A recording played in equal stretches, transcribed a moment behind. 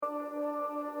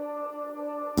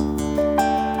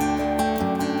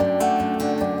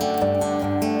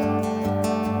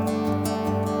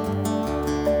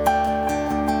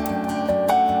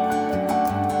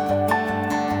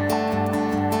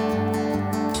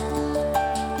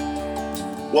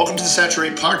Welcome to the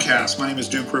Saturate Podcast. My name is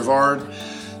Duke Revard.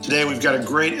 Today we've got a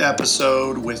great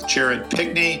episode with Jared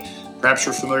Pickney. Perhaps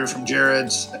you're familiar from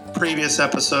Jared's previous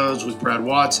episodes with Brad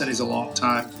Watson. He's a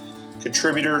longtime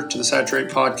contributor to the Saturate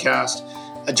Podcast.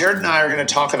 Jared and I are going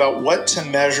to talk about what to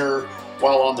measure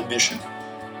while on the mission.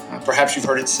 Perhaps you've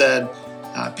heard it said,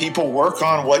 people work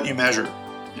on what you measure,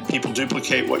 and people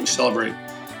duplicate what you celebrate.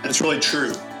 And it's really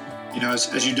true. You know,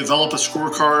 as you develop a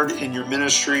scorecard in your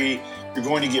ministry, you're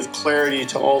going to give clarity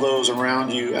to all those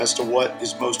around you as to what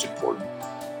is most important.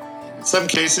 In some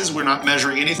cases, we're not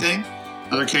measuring anything.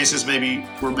 In other cases, maybe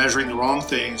we're measuring the wrong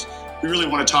things. We really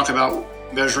want to talk about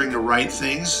measuring the right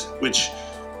things, which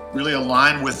really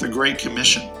align with the Great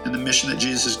Commission and the mission that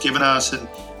Jesus has given us, and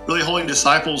really holding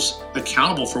disciples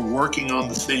accountable for working on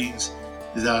the things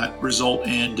that result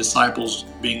in disciples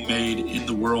being made in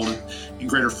the world and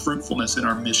greater fruitfulness in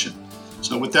our mission.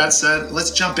 So with that said,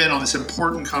 let's jump in on this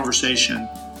important conversation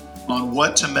on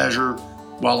what to measure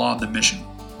while on the mission.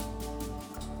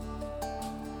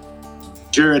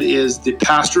 Jared is the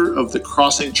pastor of the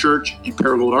Crossing Church in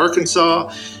Paragould,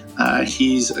 Arkansas.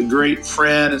 He's a great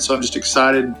friend, and so I'm just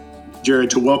excited,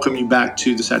 Jared, to welcome you back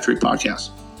to the Saturate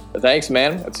Podcast. Thanks,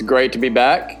 man. It's great to be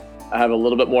back. I have a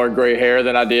little bit more gray hair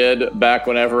than I did back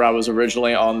whenever I was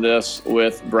originally on this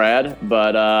with Brad,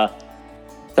 but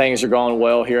things are going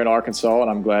well here in Arkansas, and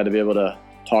I'm glad to be able to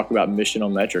talk about missional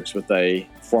metrics with a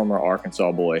former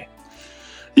Arkansas boy.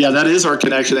 Yeah, that is our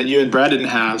connection that you and Brad didn't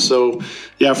have. So,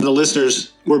 yeah, for the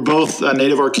listeners, we're both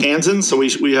native Arkansans, so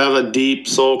we have a deep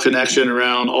soul connection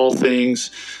around all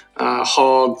things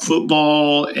hog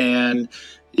football and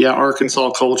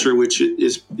Arkansas culture, which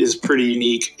is pretty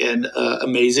unique and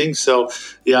amazing. So,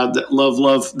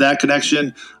 love that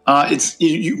connection. It's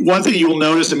one thing you will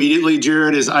notice immediately,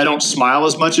 Jared, is I don't smile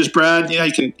as much as Brad. You know,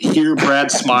 you can hear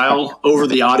Brad smile over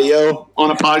the audio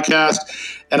on a podcast,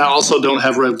 and I also don't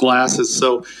have red glasses,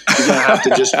 so you're gonna have to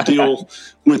just deal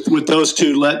with those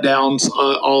two letdowns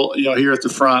all here at the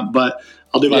front. But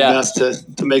I'll do my best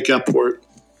to make up for it.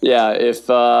 Yeah, if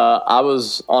I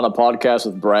was on a podcast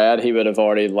with Brad, he would have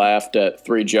already laughed at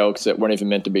 3 jokes that weren't even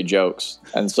meant to be jokes.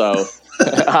 And so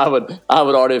I would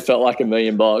already have felt like $1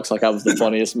 million, like I was the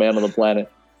funniest man on the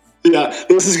planet. Yeah,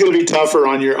 this is going to be tougher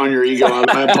on your ego.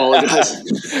 I apologize.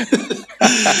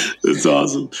 That's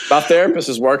awesome. My therapist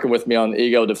is working with me on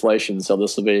ego deflation, so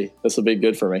this will be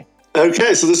good for me.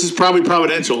 Okay, so this is probably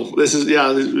providential. This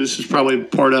is probably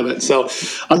part of it. So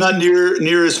I'm not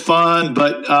near as fun,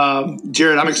 but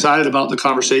Jared, I'm excited about the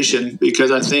conversation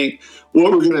because I think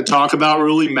what we're going to talk about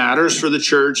really matters for the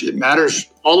church. It matters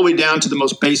all the way down to the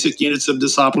most basic units of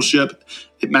discipleship.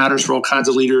 It matters for all kinds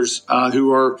of leaders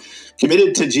who are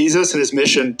committed to Jesus and his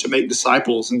mission to make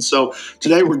disciples. And so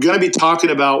today we're going to be talking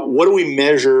about what do we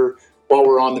measure while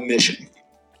we're on the mission.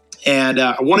 And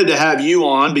I wanted to have you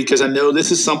on because I know this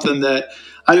is something that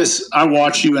I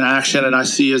watch you in action and I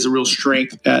see as a real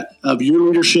strength of your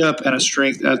leadership and a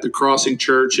strength at the Crossing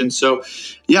Church. And so,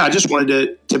 I just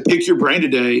wanted to pick your brain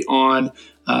today on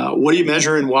what do you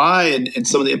measure and why and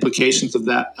some of the implications of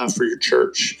that for your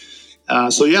church.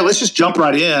 Let's just jump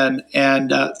right in.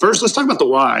 And first, let's talk about the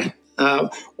why.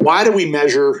 Why do we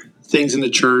measure things in the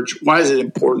church? Why is it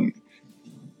important?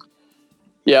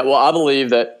 Yeah, well, I believe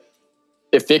that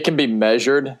if it can be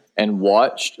measured and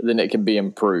watched, then it can be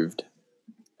improved.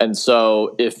 And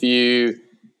so if you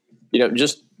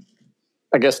just,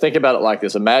 I guess, think about it like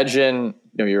this. Imagine,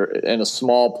 you're in a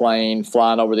small plane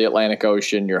flying over the Atlantic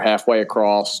Ocean, you're halfway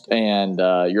across, and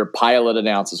your pilot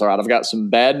announces, all right, I've got some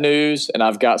bad news and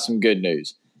I've got some good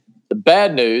news. The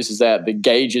bad news is that the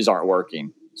gauges aren't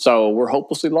working. So we're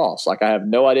hopelessly lost. Like, I have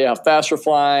no idea how fast we're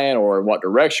flying or in what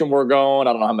direction we're going.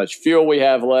 I don't know how much fuel we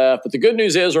have left. But the good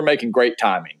news is we're making great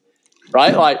timing,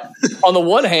 right? Like, on the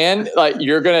one hand, like,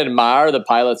 you're going to admire the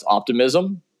pilot's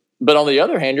optimism. But on the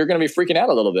other hand, you're going to be freaking out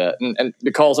a little bit. And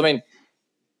because,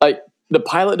 the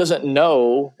pilot doesn't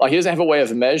know, like, he doesn't have a way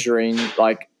of measuring,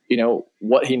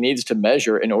 what he needs to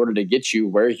measure in order to get you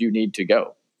where you need to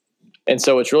go. And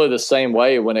so it's really the same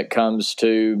way when it comes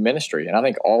to ministry. And I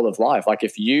think all of life, like,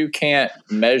 if you can't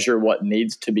measure what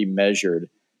needs to be measured,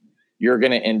 you're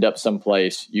going to end up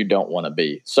someplace you don't want to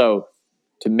be. So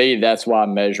to me, that's why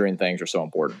measuring things are so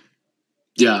important.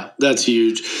 Yeah, that's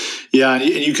huge. Yeah, and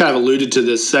you kind of alluded to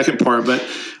this second part, but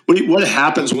what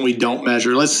happens when we don't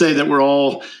measure? Let's say that we're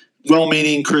all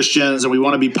well-meaning Christians and we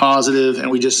want to be positive,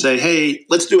 and we just say, hey,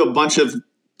 let's do a bunch of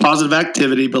positive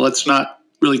activity, but let's not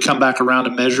really come back around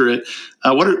and measure it.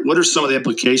 What are some of the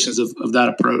implications of that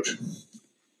approach?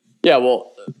 Yeah,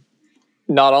 well,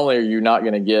 not only are you not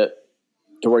going to get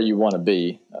to where you want to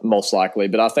be, most likely.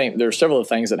 But I think there's several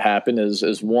things that happen.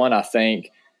 Is one, I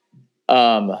think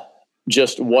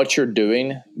just what you're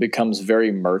doing becomes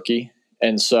very murky.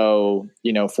 And so,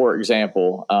 for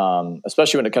example,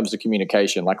 especially when it comes to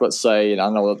communication, like let's say, and I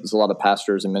know there's a lot of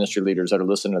pastors and ministry leaders that are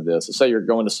listening to this. Let's say you're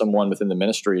going to someone within the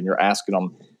ministry and you're asking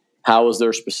them, how is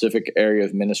their specific area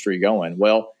of ministry going?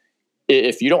 Well,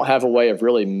 if you don't have a way of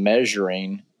really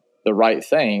measuring the right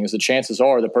things, the chances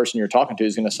are the person you're talking to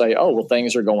is going to say, oh, well,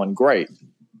 things are going great.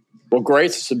 Well,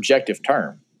 great's a subjective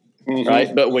term,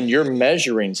 right? But when you're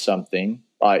measuring something,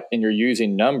 and you're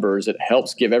using numbers, it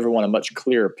helps give everyone a much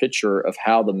clearer picture of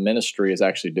how the ministry is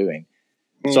actually doing.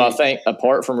 So I think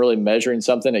apart from really measuring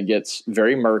something, it gets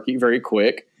very murky, very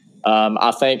quick.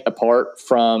 I think apart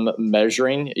from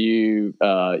measuring, you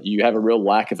have a real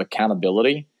lack of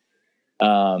accountability.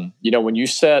 When you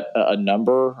set a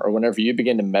number or whenever you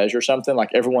begin to measure something, like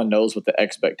everyone knows what the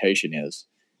expectation is.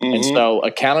 And so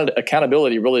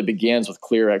accountability really begins with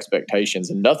clear expectations,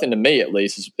 and nothing to me at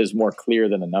least is more clear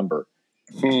than a number.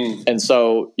 And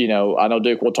so, I know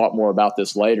Duke will talk more about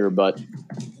this later, but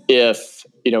if,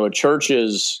 a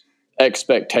church's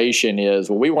expectation is,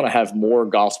 well, we want to have more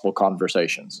gospel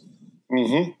conversations,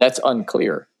 that's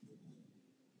unclear.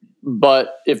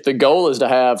 But if the goal is to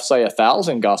have, say,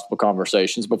 1,000 gospel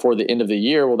conversations before the end of the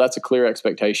year, well, that's a clear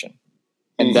expectation.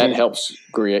 And that helps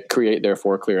create,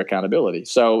 therefore, clear accountability.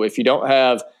 So if you don't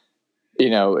have,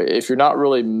 if you're not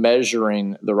really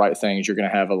measuring the right things, you're going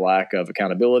to have a lack of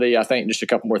accountability. I think just a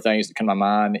couple more things that come to my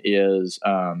mind is,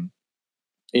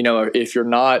 if you're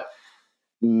not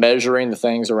measuring the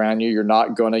things around you, you're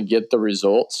not going to get the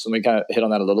results. And we kind of hit on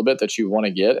that a little bit that you want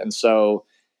to get. And so,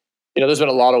 there's been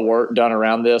a lot of work done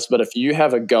around this, but if you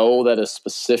have a goal that is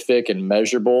specific and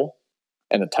measurable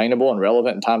and attainable and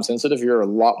relevant and time sensitive, you're a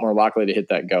lot more likely to hit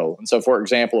that goal. And so, for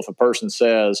example, if a person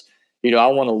says, I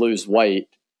want to lose weight,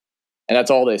 and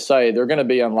that's all they say, they're going to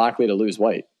be unlikely to lose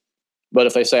weight. But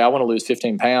if they say, I want to lose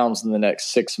 15 pounds in the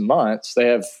next 6 months, they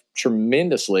have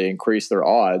tremendously increased their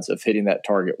odds of hitting that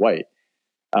target weight.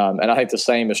 And I think the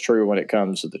same is true when it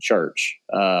comes to the church.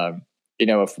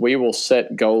 If we will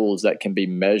set goals that can be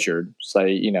measured,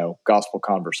 say, gospel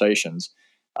conversations,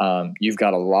 you've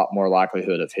got a lot more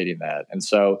likelihood of hitting that. And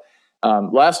so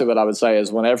lastly, what I would say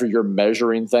is whenever you're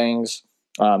measuring things,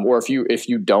 or if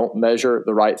you don't measure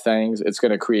the right things, it's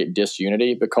going to create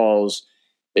disunity because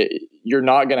you're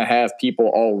not going to have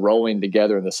people all rowing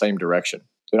together in the same direction.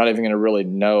 They're not even going to really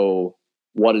know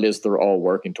what it is they're all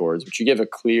working towards. But you give a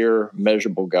clear,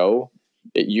 measurable goal,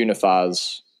 it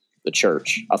unifies the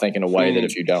church, I think, in a way that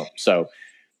if you don't. So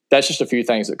that's just a few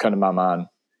things that come to my mind.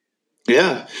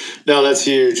 Yeah, no, that's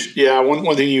huge. Yeah,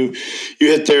 one thing you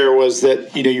hit there was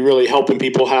that you're really helping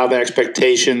people have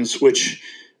expectations, which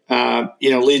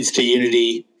leads to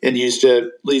unity and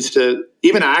leads to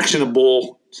even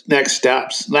actionable next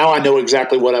steps. Now I know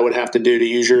exactly what I would have to do to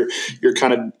use your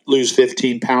kind of lose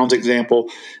 15 pounds example.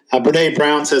 Brene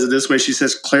Brown says it this way. She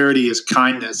says clarity is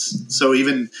kindness. So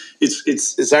even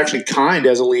it's actually kind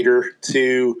as a leader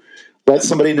to let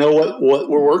somebody know what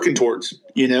we're working towards,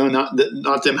 not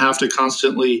them have to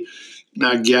constantly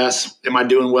guess, am I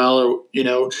doing well? Or,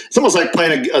 it's almost like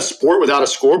playing a sport without a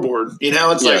scoreboard.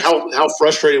 It's like how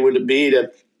frustrating would it be to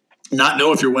not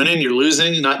know if you're winning, you're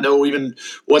losing, not know even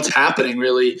what's happening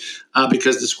really,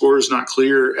 because the score is not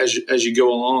clear as you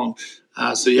go along.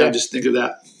 Just think of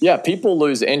that. Yeah, people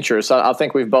lose interest. I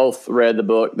think we've both read the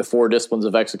book, The 4 Disciplines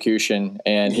of Execution,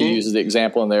 and he uses the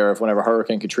example in there of whenever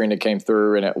Hurricane Katrina came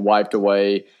through and it wiped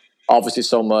away obviously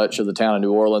so much of the town of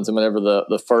New Orleans. And whenever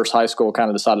the first high school kind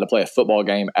of decided to play a football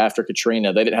game after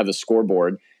Katrina, they didn't have the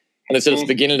scoreboard. And it said at the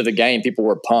beginning of the game, people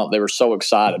were pumped. They were so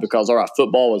excited because, all right,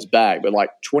 football was back. But like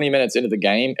 20 minutes into the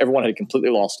game, everyone had completely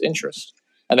lost interest.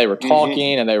 And they were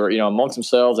talking and they were, amongst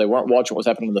themselves. They weren't watching what was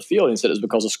happening on the field. And said it was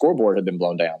because the scoreboard had been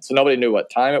blown down. So nobody knew what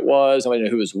time it was. Nobody knew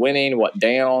who was winning, what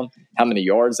down, how many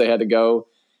yards they had to go.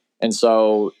 And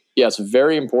so, it's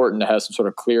very important to have some sort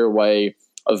of clear way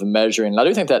of measuring. And I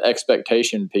do think that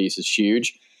expectation piece is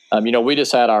huge. We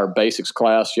just had our basics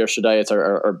class yesterday. It's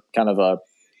our kind of a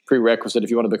prerequisite. If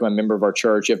you want to become a member of our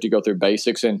church, you have to go through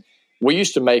basics. And we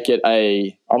used to make it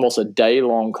almost a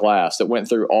day-long class that went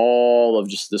through all of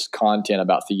just this content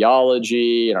about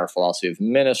theology and our philosophy of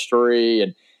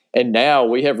ministry. And now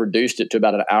we have reduced it to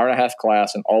about an hour-and-a-half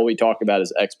class, and all we talk about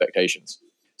is expectations.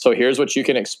 So here's what you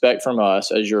can expect from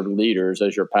us as your leaders,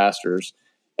 as your pastors,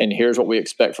 and here's what we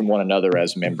expect from one another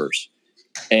as members.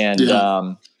 And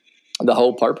the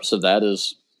whole purpose of that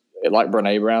is, like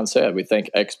Brene Brown said, we think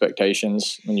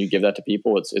expectations, when you give that to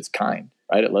people, it's kind,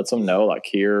 right? It lets them know, like,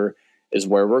 here is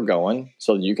where we're going,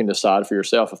 so that you can decide for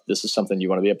yourself if this is something you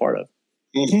want to be a part of.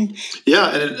 Mm-hmm. Yeah,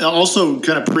 and it also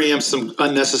kind of preempts some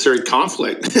unnecessary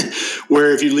conflict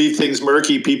where if you leave things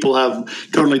murky, people have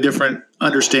totally different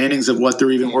understandings of what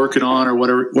they're even working on or what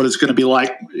it's going to be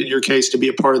like in your case to be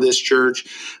a part of this church,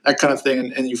 that kind of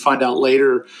thing. And you find out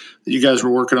later that you guys were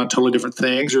working on totally different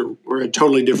things or had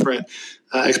totally different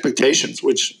expectations,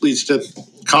 which leads to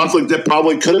conflict that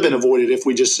probably could have been avoided if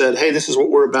we just said, hey, this is what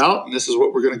we're about and this is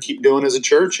what we're going to keep doing as a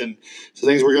church and so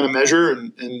things we're going to measure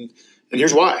and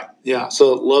here's why. Yeah,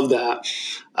 so love that.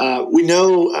 We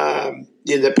know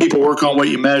that people work on what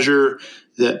you measure,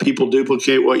 that people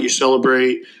duplicate what you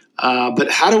celebrate. But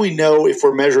how do we know if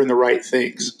we're measuring the right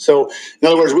things? So, in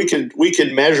other words, we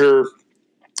could measure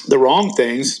the wrong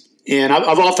things. And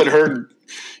I've often heard,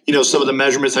 some of the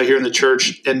measurements I hear in the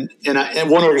church, and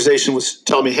one organization was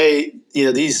telling me, hey,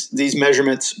 these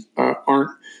measurements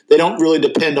they don't really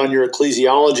depend on your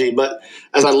ecclesiology. But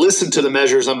as I listen to the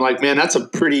measures, I'm like, man, that's a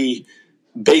pretty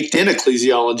baked in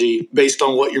ecclesiology based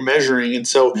on what you're measuring. And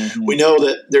so we know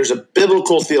that there's a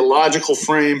biblical theological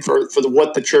frame for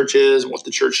what the church is and what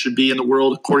the church should be in the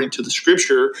world according to the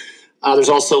scripture. There's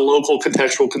also local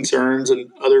contextual concerns and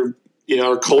other,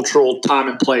 our cultural time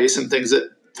and place and things that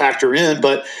factor in.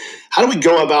 But how do we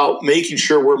go about making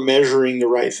sure we're measuring the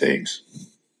right things?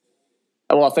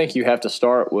 Well, I think you have to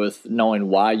start with knowing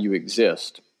why you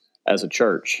exist as a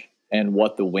church and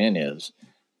what the win is.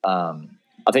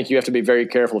 I think you have to be very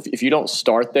careful. If you don't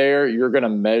start there, you're going to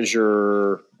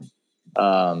measure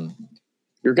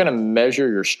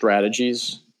your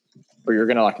strategies, or you're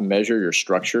going to measure your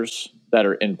structures that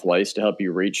are in place to help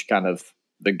you reach kind of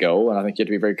the goal. And I think you have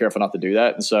to be very careful not to do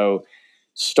that. And so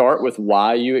start with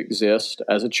why you exist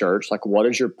as a church. What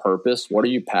is your purpose? What are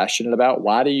you passionate about?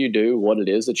 Why do you do what it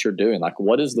is that you're doing?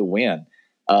 What is the win?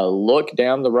 Look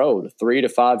down the road 3 to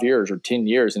 5 years or 10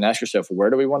 years and ask yourself,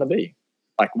 where do we want to be?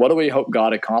 What do we hope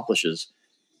God accomplishes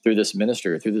through this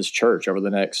ministry or through this church over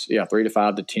the next 3 to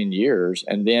 5 to 10 years?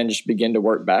 And then just begin to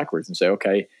work backwards and say,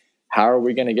 okay, how are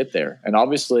we going to get there? And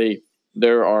obviously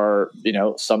there are,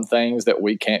 some things that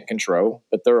we can't control,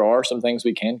 but there are some things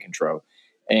we can control.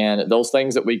 And those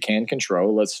things that we can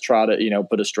control, let's try to,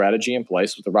 put a strategy in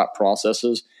place with the right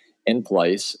processes in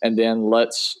place. And then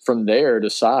let's from there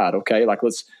decide, okay,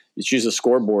 let's use a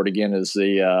scoreboard again as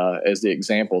the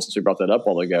example, since we brought that up a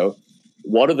while ago.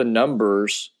 What are the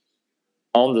numbers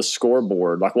on the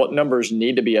scoreboard? What numbers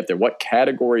need to be up there? What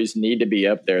categories need to be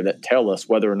up there that tell us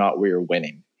whether or not we are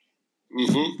winning?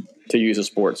 Mm-hmm. To use a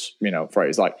sports,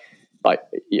 phrase,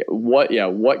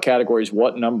 what categories,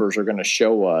 what numbers are going to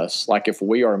show us, if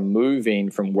we are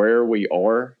moving from where we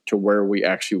are to where we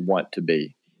actually want to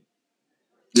be.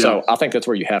 Yeah. So I think that's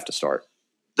where you have to start.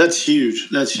 That's huge.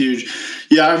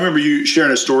 Yeah, I remember you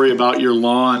sharing a story about your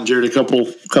lawn, Jared, a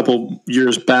couple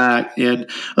years back, and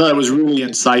I thought it was really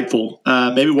insightful.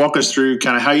 Maybe walk us through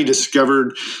kind of how you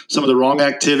discovered some of the wrong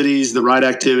activities, the right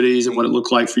activities, and what it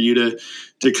looked like for you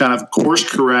to kind of course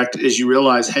correct as you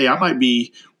realize, hey, I might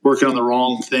be working on the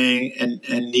wrong thing and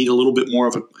need a little bit more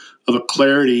of a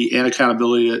clarity and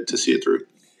accountability to see it through.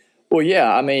 Well,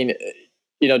 yeah, I mean,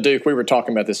 Duke, we were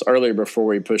talking about this earlier before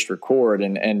we pushed record,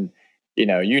 and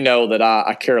that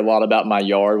I care a lot about my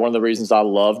yard. One of the reasons I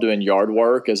love doing yard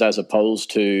work is as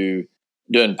opposed to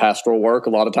doing pastoral work.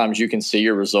 A lot of times you can see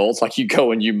your results. You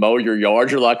go and you mow your yard.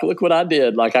 You're like, look what I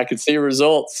did. I could see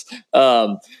results.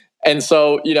 And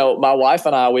so, my wife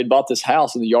and I, we'd bought this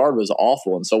house and the yard was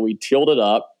awful. And so we tilled it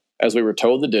up as we were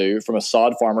told to do from a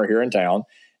sod farmer here in town.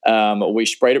 We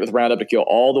sprayed it with Roundup to kill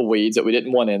all the weeds that we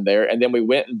didn't want in there. And then we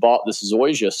went and bought this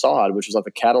zoysia sod, which was like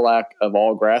the Cadillac of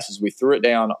all grasses. We threw it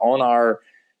down on our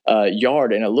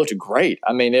yard and it looked great.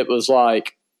 I mean, it was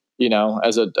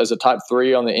as a type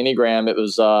 3 on the Enneagram, it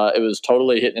was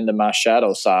totally hitting into my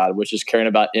shadow side, which is caring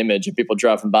about image and people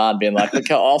driving by and being like, look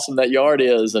how awesome that yard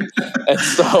is. And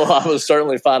so I was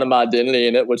certainly finding my identity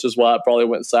in it, which is why it probably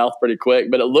went south pretty quick,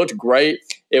 but it looked great.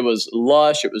 It was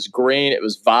lush. It was green. It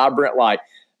was vibrant.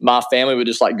 My family would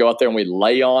just go out there and we'd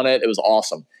lay on it. It was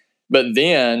awesome. But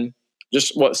then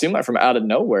just what seemed like from out of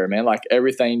nowhere, man,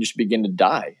 everything just began to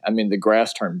die. I mean, the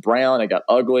grass turned brown. It got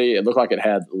ugly. It looked like it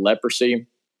had leprosy.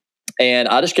 And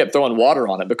I just kept throwing water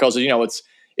on it because,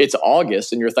 it's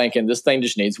August and you're thinking this thing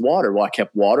just needs water. Well, I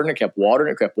kept watering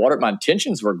it. My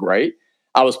intentions were great.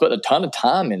 I was putting a ton of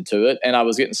time into it and I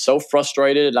was getting so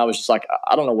frustrated and I was just like,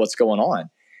 I don't know what's going on.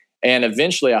 And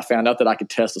eventually I found out that I could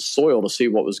test the soil to see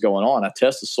what was going on. I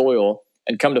tested the soil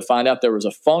and come to find out there was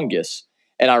a fungus.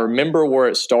 And I remember where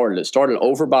it started. It started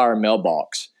over by our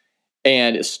mailbox.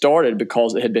 And it started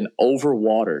because it had been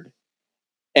overwatered.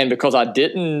 And because I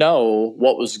didn't know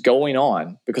what was going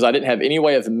on, because I didn't have any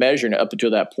way of measuring it up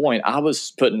until that point, I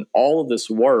was putting all of this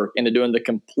work into doing the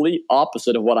complete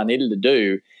opposite of what I needed to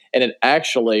do. And it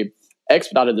actually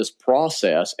expedited this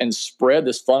process and spread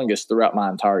this fungus throughout my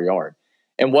entire yard.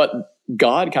 And what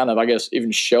God kind of, I guess,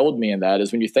 even showed me in that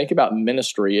is when you think about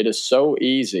ministry, it is so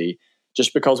easy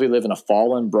just because we live in a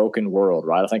fallen, broken world,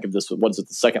 right? I think of this, what is it,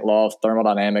 the second law of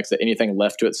thermodynamics, that anything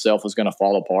left to itself is going to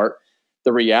fall apart.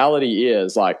 The reality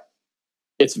is, like,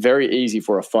 it's very easy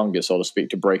for a fungus, so to speak,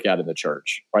 to break out in the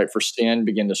church, right? For sin to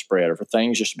begin to spread, or for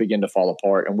things just to begin to fall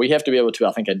apart. And we have to be able to,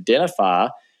 I think, identify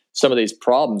some of these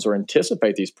problems or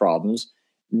anticipate these problems,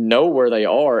 know where they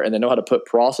are, and then know how to put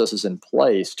processes in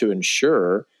place to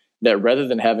ensure that rather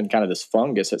than having kind of this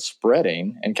fungus that's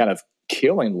spreading and kind of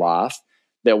killing life,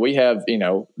 that we have,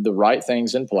 the right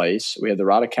things in place. We have the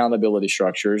right accountability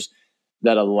structures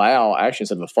that allow, actually,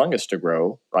 instead of a fungus to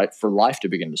grow, right, for life to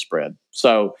begin to spread.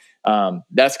 So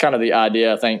that's kind of the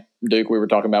idea, I think, Duke, we were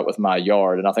talking about with my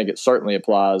yard, and I think it certainly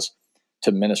applies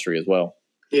to ministry as well.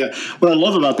 Yeah. What I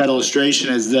love about that illustration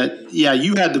is that,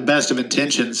 you had the best of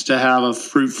intentions to have a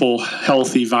fruitful,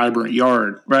 healthy, vibrant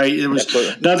yard, right? It was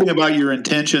nothing about your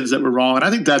intentions that were wrong. And I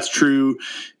think that's true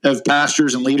of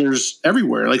pastors and leaders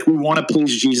everywhere. Like, we want to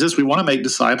please Jesus. We want to make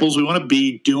disciples. We want to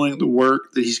be doing the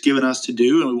work that he's given us to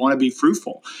do, and we want to be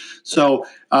fruitful. So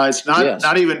it's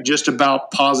not even just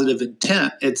about positive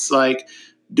intent. It's like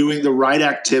doing the right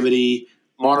activity,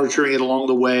 monitoring it along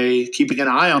the way, keeping an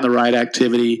eye on the right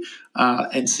activity,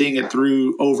 and seeing it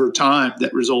through over time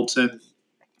that results in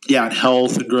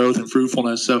health and growth and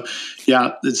fruitfulness. So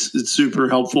it's super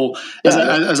helpful.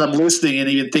 As I'm listening and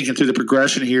even thinking through the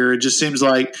progression here, it just seems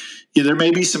like there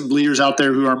may be some leaders out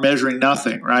there who are measuring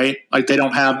nothing, right? Like, they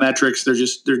don't have metrics.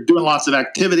 They're doing lots of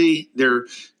activity. They're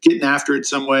getting after it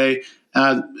some way.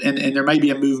 And there may be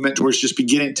a movement towards just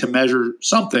beginning to measure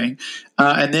something.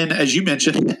 And then, as you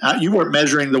mentioned, you weren't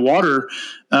measuring the water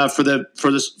for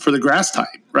the grass type,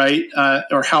 right?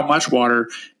 Or how much water.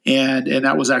 And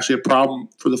that was actually a problem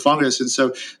for the fungus. And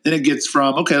so then it gets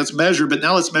from, okay, let's measure, but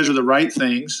now let's measure the right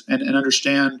things and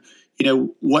understand,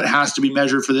 what has to be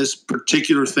measured for this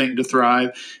particular thing to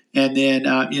thrive. And then,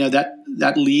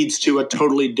 that leads to a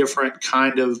totally different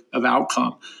kind of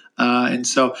outcome. And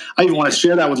so I even want to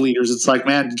share that with leaders. It's like,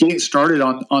 man, getting started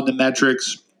on the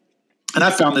metrics. And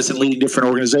I found this in leading different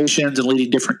organizations and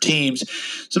leading different teams.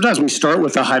 Sometimes we start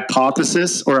with a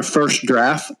hypothesis or a first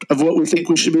draft of what we think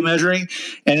we should be measuring.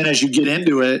 And then as you get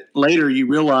into it later, you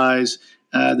realize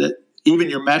that even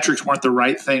your metrics weren't the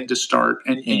right thing to start,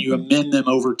 and you amend them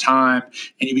over time,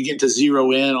 and you begin to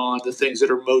zero in on the things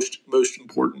that are most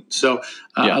important. So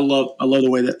I love the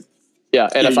way that. Yeah,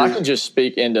 and if I can just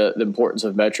speak into the importance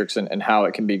of metrics and how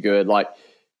it can be good.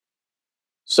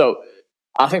 So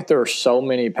I think there are so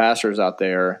many pastors out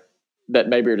there that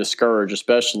maybe are discouraged,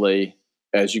 especially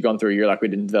as you've gone through a year like we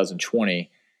did in 2020.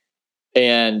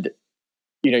 And,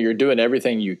 you're doing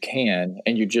everything you can,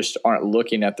 and you just aren't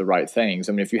looking at the right things.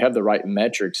 I mean, if you have the right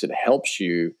metrics, it helps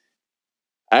you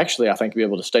actually, I think, be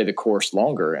able to stay the course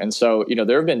longer. And so,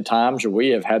 there have been times where we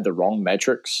have had the wrong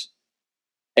metrics.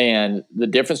 And the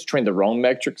difference between the wrong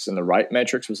metrics and the right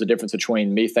metrics was the difference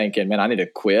between me thinking, man, I need to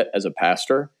quit as a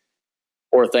pastor,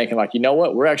 or thinking like, you know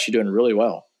what, we're actually doing really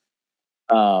well.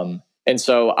 And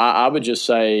so I would just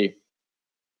say,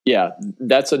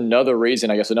 that's another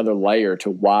reason, I guess, another layer to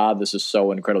why this is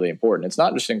so incredibly important. It's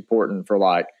not just important for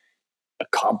like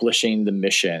accomplishing the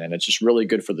mission, and it's just really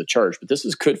good for the church, but this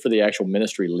is good for the actual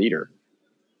ministry leader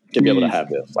to be able to have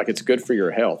this. Like, it's good for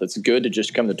your health. It's good to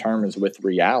just come to terms with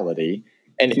reality.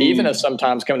 And even if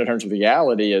sometimes coming to terms with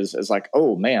reality is like,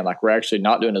 oh man, like, we're actually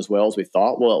not doing as well as we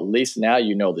thought. Well, at least now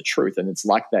you know the truth. And it's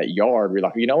like that yard where you're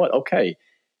like, you know what? Okay,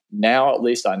 now at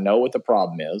least I know what the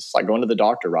problem is. It's like going to the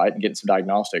doctor, right? And getting some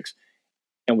diagnostics.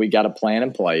 And we got a plan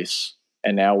in place.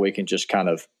 And now we can just kind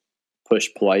of push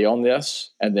play on this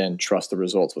and then trust the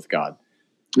results with God.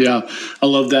 Yeah, I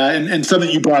love that. And something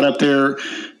you brought up there,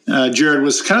 Jared,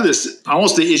 was kind of this,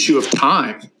 almost the issue of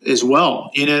time as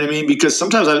well. You know what I mean? Because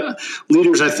sometimes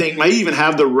leaders, I think, may even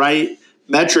have the right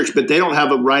metrics, but they don't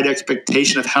have a right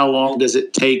expectation of how long does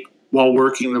it take while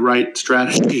working the right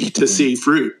strategy to see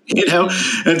fruit,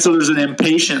 And so there's an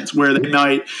impatience where they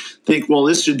might think, well,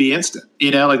 this should be instant,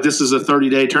 like this is a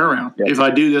 30-day turnaround. Yep. If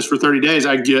I do this for 30 days,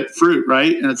 I get fruit,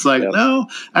 right? And it's like, no,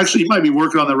 actually, you might be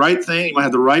working on the right thing. You might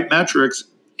have the right metrics,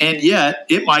 and yet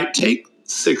it might take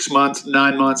 6 months,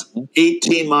 9 months,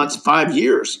 18 months, 5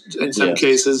 years in some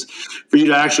cases for you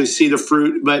to actually see the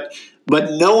fruit. But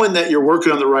knowing that you're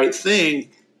working on the right thing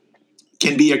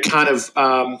can be a kind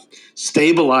of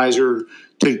stabilizer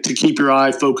to keep your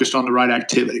eye focused on the right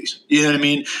activities. You know what I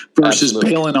mean? Versus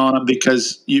Absolutely. bailing on them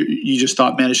because you just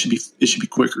thought, man, it should be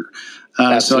quicker.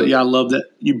 So yeah, I love that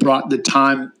you brought the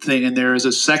time thing in there as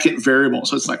a second variable.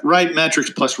 So it's like right metrics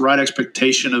plus right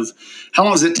expectation of how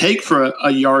long does it take for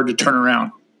a yard to turn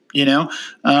around? You know,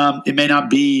 it may not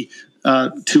be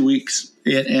 2 weeks,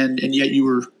 and yet you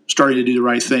were starting to do the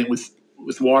right thing with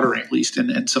watering at least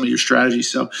and some of your strategies.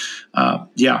 So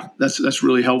yeah, that's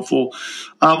really helpful.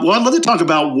 Well, I'd love to talk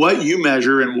about what you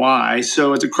measure and why.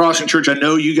 So at the Crossing Church, I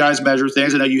know you guys measure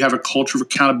things. I know you have a culture of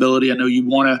accountability. I know you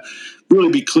want to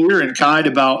really be clear and kind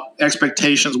about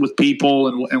expectations with people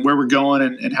and where we're going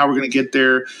and how we're going to get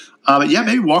there. But yeah,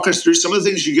 maybe walk us through some of the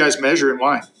things you guys measure and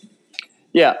why.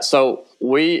 Yeah, so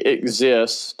we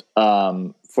exist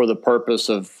for the purpose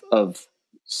of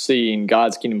seeing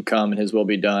God's kingdom come and his will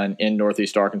be done in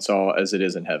Northeast Arkansas as it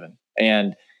is in heaven.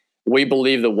 And we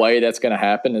believe the way that's going to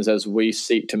happen is as we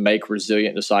seek to make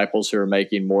resilient disciples who are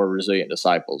making more resilient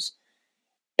disciples.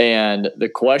 And the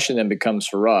question then becomes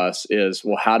for us is,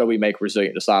 well, how do we make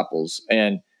resilient disciples?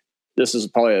 And this is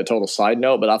probably a total side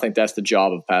note, but I think that's the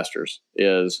job of pastors,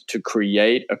 is to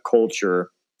create a culture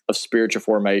of spiritual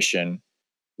formation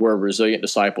where resilient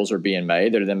disciples are being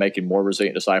made. They're then making more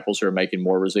resilient disciples who are making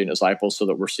more resilient disciples so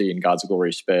that we're seeing God's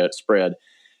glory spread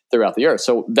throughout the earth.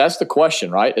 So that's the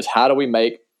question, right? Is how do we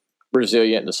make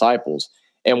resilient disciples?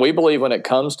 And we believe when it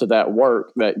comes to that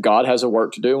work, that God has a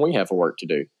work to do and we have a work to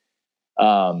do.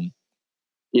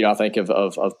 I think of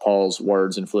Paul's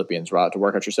words in Philippians, right? To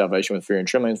work out your salvation with fear and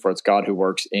trembling, for it's God who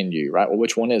works in you, right? Well,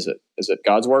 which one is it? Is it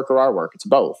God's work or our work? It's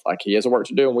both. Like he has a work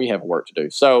to do and we have a work to do.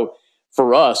 So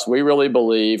for us, we really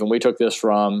believe, and we took this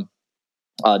from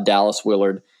Dallas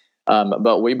Willard,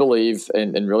 but we believe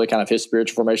in really kind of his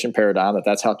spiritual formation paradigm,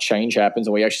 that's how change happens.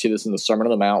 And we actually see this in the Sermon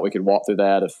on the Mount. We could walk through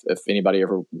that if anybody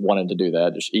ever wanted to do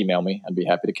that. Just email me. I'd be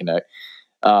happy to connect.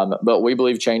 But we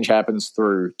believe change happens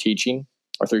through teaching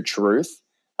or through truth,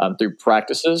 through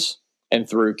practices, and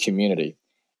through community.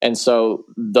 And so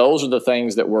those are the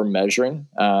things that we're measuring.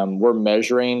 We're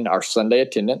measuring our Sunday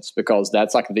attendance because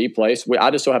that's like the place.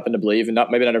 I just so happen to believe, and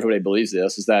maybe not everybody believes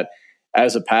this, is that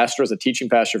as a pastor, as a teaching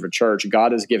pastor of a church,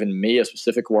 God has given me a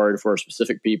specific word for a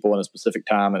specific people in a specific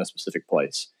time and a specific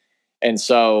place. And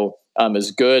so as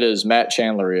good as Matt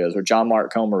Chandler is, or John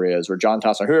Mark Comer is, or John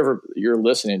Tyson, whoever you're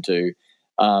listening to,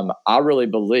 I really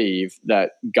believe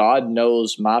that God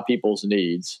knows my people's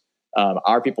needs,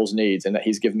 our people's needs, and that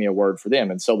he's given me a word for them.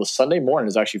 And so the Sunday morning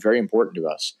is actually very important to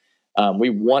us. We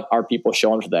want our people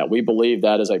showing to that. We believe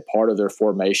that is a part of their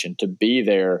formation, to be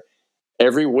there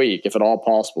every week, if at all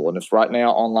possible. And if right now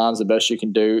online is the best you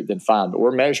can do, then fine. But we're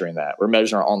measuring that. We're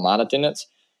measuring our online attendance,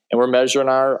 and we're measuring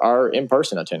our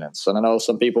in-person attendance. And I know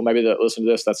some people maybe that listen to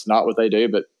this, that's not what they do,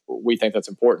 but we think that's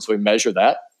important. So we measure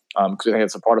that because we think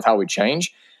it's a part of how we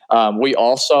change. We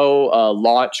also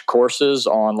launch courses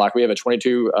on, like we have a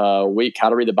 22-week How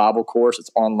to Read the Bible course.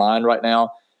 It's online right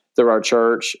now through our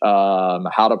church.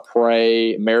 How to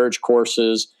pray, marriage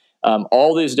courses,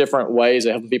 all these different ways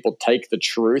of helping people take the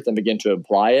truth and begin to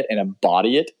apply it and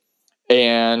embody it.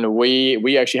 And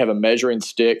we actually have a measuring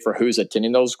stick for who's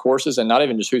attending those courses, and not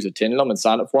even just who's attending them and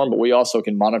signed up for them, but we also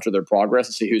can monitor their progress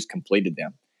and see who's completed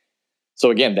them. So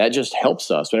again, that just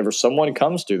helps us. Whenever someone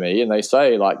comes to me and they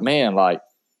say like, man, like,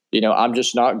 I'm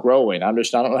just not growing. I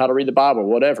don't know how to read the Bible,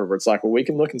 whatever. But it's like, well, we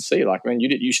can look and see. Like, man, you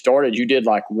did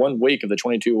like 1 week of the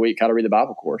 22-week How to Read the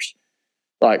Bible course.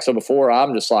 Like, so before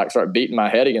I'm just like start beating my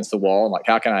head against the wall and like,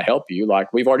 how can I help you?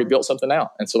 Like, we've already built something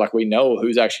out. And so like, we know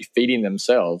who's actually feeding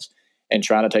themselves and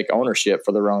trying to take ownership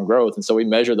for their own growth. And so we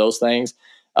measure those things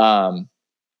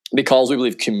because we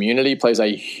believe community plays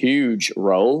a huge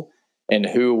role in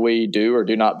who we do or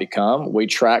do not become. We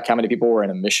track how many people are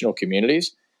in missional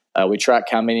communities. We track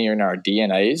how many are in our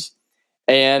DNAs.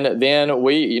 And then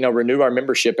we, renew our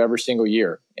membership every single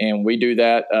year. And we do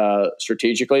that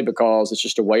strategically because it's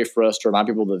just a way for us to remind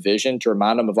people of the vision, to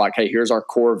remind them of like, hey, here's our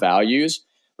core values,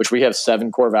 which we have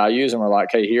 7 core values. And we're like,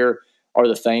 hey, here are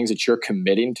the things that you're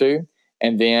committing to.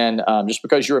 And then just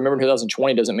because you remember in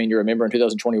 2020 doesn't mean you remember in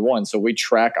 2021. So we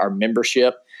track our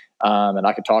membership. And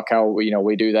I could talk how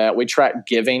we do that. We track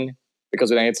giving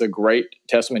because I think it's a great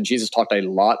testament. Jesus talked a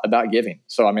lot about giving.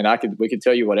 So, I mean, we could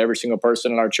tell you what every single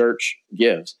person in our church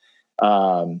gives.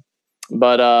 But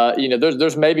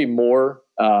there's maybe more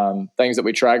things that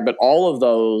we track, but all of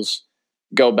those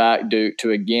go back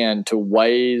to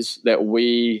ways that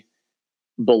we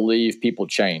believe people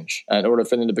change in order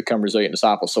for them to become resilient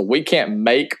disciples. So we can't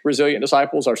make resilient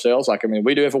disciples ourselves.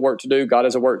 We do have a work to do. God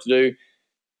has a work to do.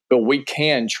 But we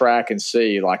can track and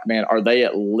see, like, man, are they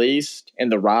at least in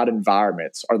the right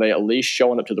environments? Are they at least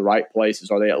showing up to the right places?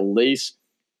 Are they at least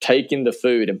taking the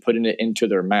food and putting it into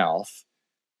their mouth,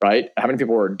 right? How many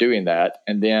people are doing that?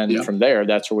 And then from there,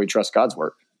 that's where we trust God's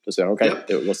work to say, okay,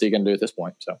 what's he going to do at this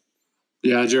point? So.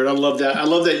 Yeah, Jared, I love that. I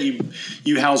love that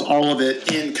you house all of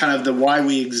it in kind of the why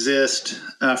we exist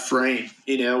frame,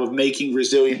 of making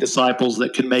resilient disciples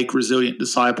that can make resilient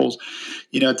disciples.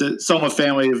 At the Soma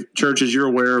family of churches, you're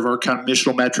aware of our kind of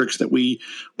missional metrics that we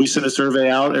send a survey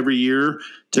out every year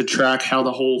to track how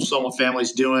the whole Soma family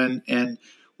is doing. And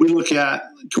we look at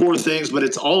core things, but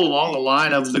it's all along the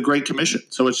line of the Great Commission.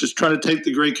 So it's just try to take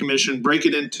the Great Commission, break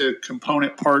it into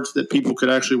component parts that people could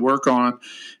actually work on,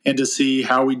 and to see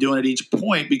how we're doing at each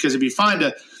point. Because if you find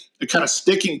a kind of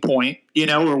sticking point,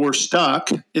 where we're stuck,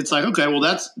 it's like, okay, well,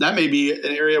 that may be an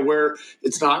area where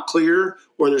it's not clear,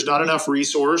 or there's not enough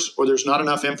resource, or there's not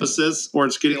enough emphasis, or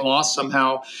it's getting lost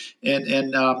somehow.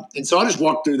 And so I just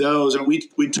walk through those, and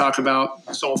we talk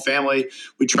about Soul Family.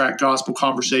 We track gospel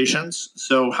conversations.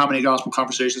 So how many gospel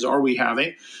conversations are we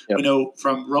having? Yep. We know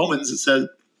from Romans, it says,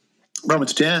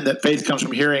 Romans 10, that faith comes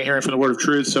from hearing from the word of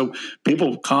truth. So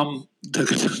people come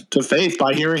to faith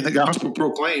by hearing the gospel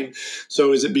proclaimed.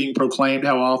 So is it being proclaimed?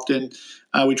 How often?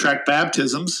 We track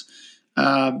baptisms,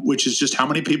 which is just how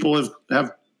many people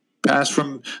have passed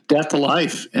from death to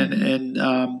life. And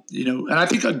I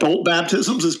think adult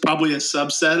baptisms is probably a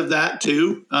subset of that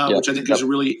too, which I think is a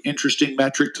really interesting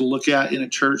metric to look at in a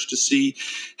church to see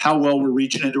how well we're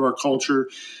reaching into our culture.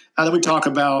 And then we talk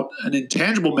about an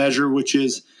intangible measure, which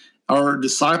is our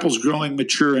disciples growing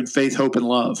mature in faith, hope, and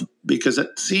love, because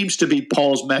it seems to be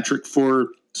Paul's metric for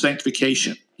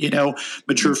sanctification,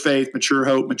 mature faith, mature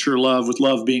hope, mature love, with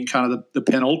love being kind of the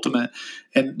penultimate.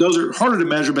 And those are harder to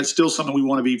measure, but still something we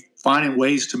want to be finding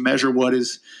ways to measure what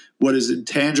is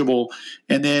intangible.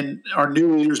 And then our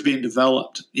new leaders being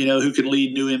developed, who can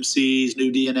lead new MCs,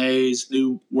 new DNAs,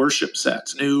 new worship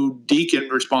sets, new deacon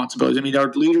responsibilities. I mean,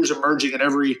 our leaders emerging in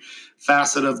every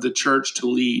facet of the church to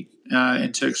lead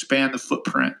and to expand the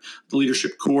footprint, the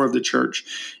leadership core of the church.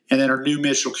 And then our new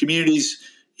missional communities,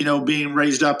 being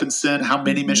raised up and sent, how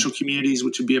many missional communities,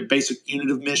 which would be a basic unit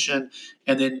of mission,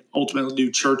 and then ultimately new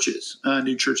churches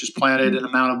planted, and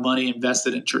amount of money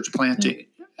invested in church planting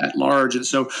at large. And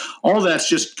so all that's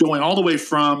just going all the way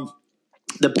from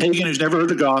the pagan who's never heard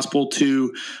the gospel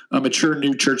to a mature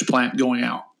new church plant going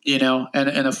out, and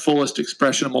a fullest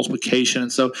expression of multiplication.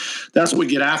 And so that's what we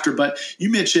get after. But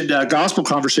you mentioned gospel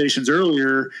conversations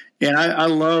earlier, and I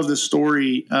love the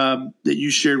story that you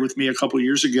shared with me a couple of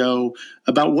years ago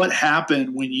about what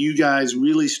happened when you guys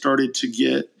really started to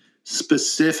get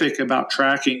specific about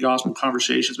tracking gospel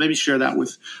conversations. Maybe share that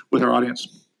with our audience.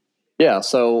 Yeah,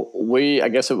 so I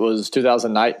guess it was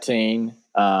 2019,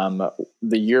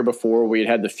 the year before, we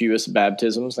had the fewest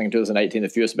baptisms. I think in 2018, the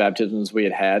fewest baptisms we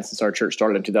had since our church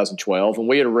started in 2012. And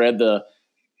we had read the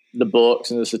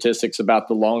books and the statistics about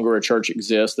the longer a church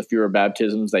exists, the fewer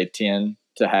baptisms they tend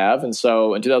to have. And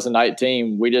so in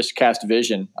 2019, we just cast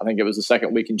vision. I think it was the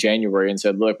second week in January, and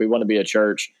said, look, we want to be a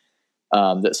church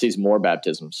that sees more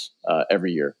baptisms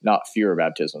every year, not fewer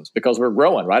baptisms, because we're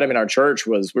growing, right? I mean, our church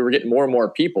we were getting more and more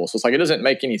people. So it's like, it doesn't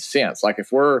make any sense. Like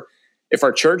if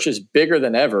our church is bigger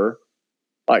than ever,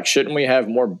 like, shouldn't we have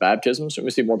more baptisms? Shouldn't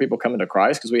we see more people coming to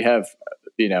Christ? Because we have,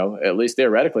 at least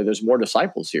theoretically, there's more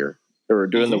disciples here who are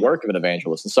doing the work of an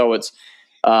evangelist. And so it's,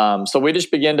 so we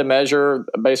just begin to measure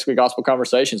basically gospel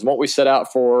conversations. And what we set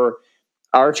out for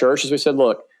our church is we said,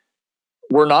 look,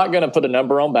 we're not going to put a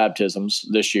number on baptisms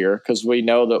this year because we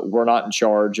know that we're not in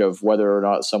charge of whether or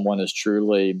not someone is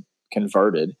truly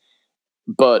converted.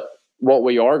 But what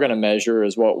we are going to measure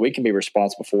is what we can be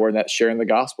responsible for, and that's sharing the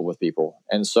gospel with people.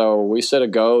 And so we set a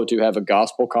goal to have a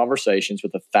gospel conversations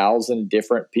with 1,000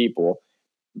 different people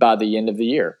by the end of the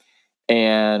year.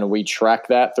 And we track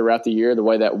that throughout the year. The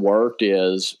way that worked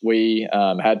is we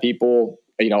had people,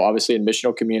 obviously in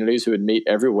missional communities who would meet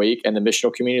every week, and the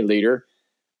missional community leader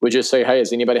would just say, hey,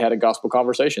 has anybody had a gospel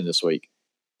conversation this week?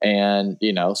 And,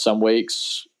 some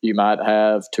weeks you might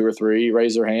have 2 or 3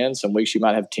 raise their hand. Some weeks you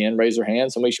might have 10 raise their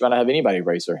hand. Some weeks you might not have anybody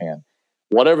raise their hand.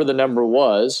 Whatever the number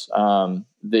was,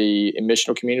 the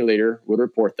missional community leader would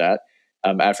report that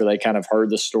after they kind of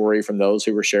heard the story from those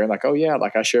who were sharing, like, oh, yeah,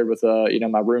 like I shared with,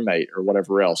 my roommate or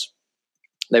whatever else.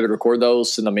 They would record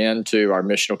those, send them in to our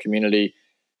missional community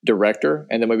director,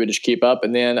 and then we would just keep up.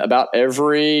 And then about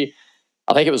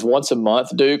I think it was once a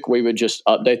month, Duke, we would just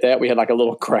update that. We had like a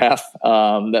little graph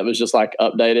that was just like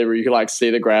updated where you could like see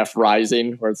the graph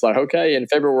rising, where it's like, okay, in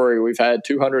February, we've had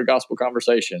 200 gospel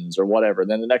conversations or whatever. And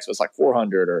then the next was like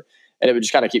 400 and it would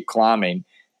just kind of keep climbing.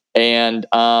 And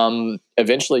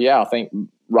eventually, I think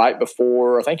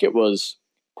it was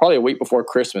probably a week before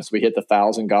Christmas, we hit the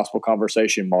 1,000 gospel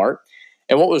conversation mark.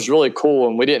 And what was really cool,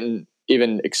 and we didn't,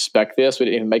 even expect this. We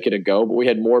didn't even make it a go, but we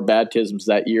had more baptisms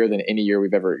that year than any year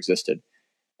we've ever existed.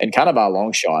 And kind of by a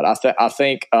long shot. I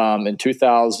think in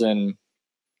 2000,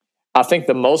 I think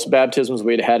the most baptisms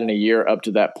we'd had in a year up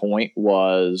to that point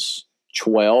was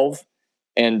 12.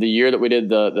 And the year that we did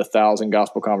the 1,000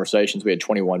 gospel conversations, we had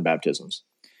 21 baptisms.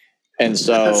 And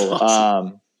so,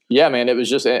 awesome. Yeah, man, it was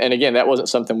just, and again, that wasn't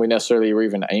something we necessarily were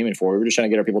even aiming for. We were just trying to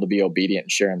get our people to be obedient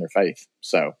and sharing their faith.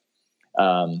 So,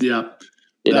 yeah,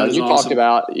 you know, you awesome.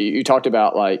 talked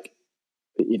about like,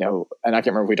 you know, and I can't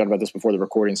remember if we talked about this before the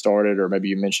recording started, or maybe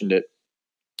you mentioned it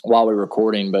while we were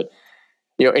recording, but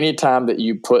you know, anytime that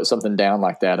you put something down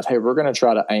like that, if, hey, we're going to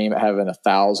try to aim at having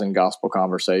 1,000 gospel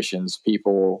conversations,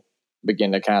 people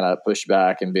begin to kind of push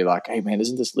back and be like, hey man,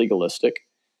 isn't this legalistic?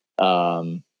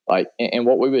 And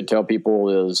what we would tell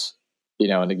people is, you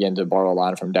know, and again, to borrow a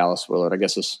line from Dallas Willard, I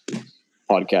guess this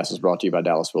podcast is brought to you by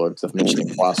Dallas Willard because I've mentioned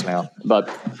him twice now, but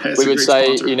we would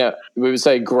say, sponsor. You know, we would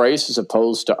say grace is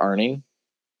opposed to earning.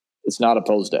 It's not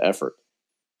opposed to effort.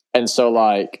 And so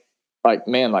like,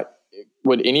 man, like,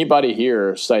 would anybody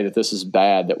here say that this is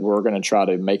bad, that we're going to try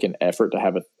to make an effort to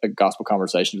have a gospel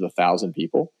conversation with 1,000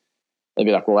 people? They'd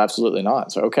be like, well, absolutely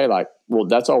not. So, okay, like, well,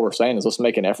 that's all we're saying is let's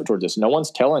make an effort toward this. No one's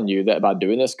telling you that by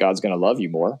doing this, God's going to love you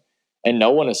more. And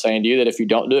no one is saying to you that if you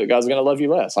don't do it, God's going to love you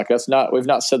less. Like we've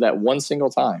not said that one single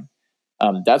time.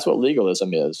 That's what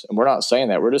legalism is. And we're not saying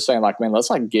that. We're just saying like, man, let's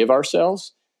like give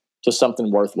ourselves to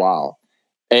something worthwhile.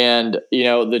 And, you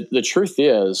know, the truth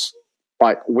is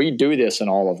like we do this in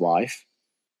all of life.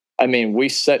 I mean, we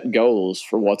set goals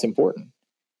for what's important.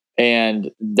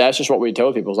 And that's just what we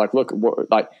tell people. It's like, look,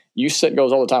 like you set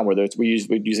goals all the time, whether it's we use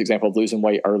the example of losing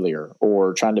weight earlier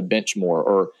or trying to bench more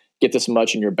or get this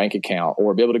much in your bank account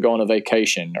or be able to go on a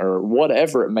vacation or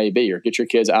whatever it may be, or get your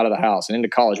kids out of the house and into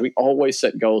college. We always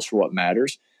set goals for what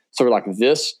matters. So we're like,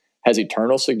 this has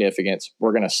eternal significance.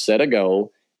 We're going to set a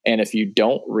goal. And if you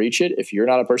don't reach it, if you're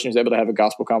not a person who's able to have a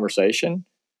gospel conversation,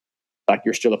 like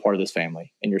you're still a part of this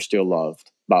family and you're still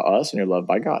loved by us and you're loved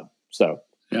by God. So,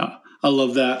 yeah, I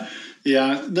love that.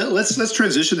 Yeah. Let's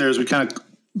transition there as we kind of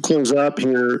close up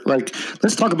here. Like,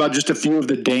 let's talk about just a few of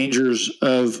the dangers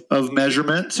of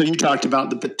measurement. So you talked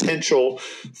about the potential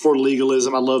for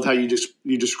legalism. I love how you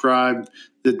described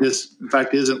that this, in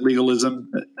fact, isn't legalism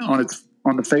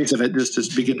on the face of it, just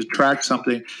to begin to track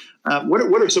something.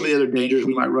 What are some of the other dangers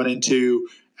we might run into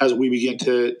as we begin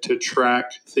to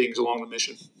track things along the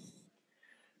mission?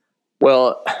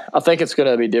 Well, I think it's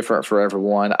going to be different for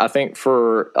everyone. I think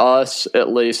for us,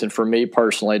 at least, and for me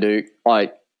personally, Duke,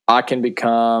 like I can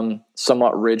become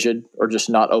somewhat rigid or just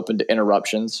not open to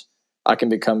interruptions. I can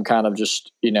become kind of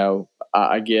just, you know,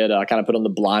 I kind of put on the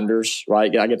blinders,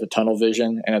 right? I get the tunnel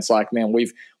vision, and it's like, man,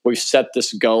 we've set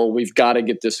this goal. We've got to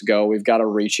get this goal. We've got to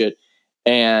reach it.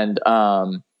 And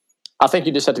I think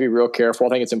you just have to be real careful. I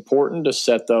think it's important to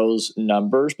set those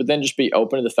numbers, but then just be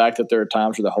open to the fact that there are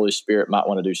times where the Holy Spirit might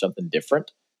want to do something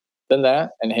different than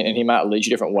that, and he might lead you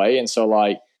a different way. And so,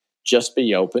 like, just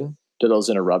be open to those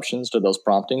interruptions, to those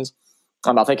promptings.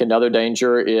 I think another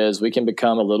danger is we can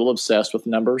become a little obsessed with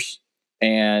numbers.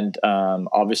 And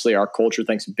obviously our culture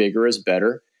thinks bigger is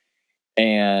better.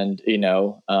 And, you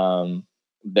know,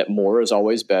 that more is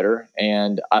always better.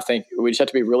 And I think we just have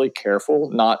to be really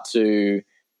careful not to,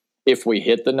 if we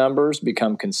hit the numbers,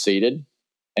 become conceited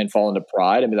and fall into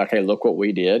pride and be like, hey, look what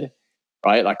we did,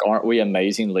 right? Like, aren't we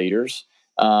amazing leaders?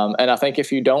 And I think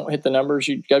if you don't hit the numbers,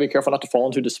 you got to be careful not to fall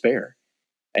into despair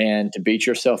and to beat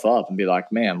yourself up and be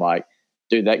like, man, like,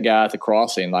 dude, that guy at the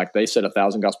crossing, like they said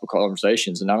 1,000 gospel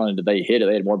conversations, and not only did they hit it,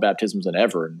 they had more baptisms than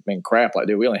ever. And I mean, crap, like,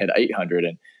 dude, we only had 800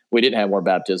 and we didn't have more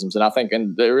baptisms. And I think,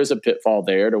 and there is a pitfall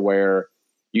there to where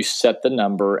you set the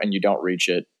number and you don't reach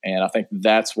it. And I think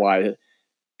that's why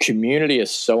community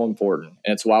is so important.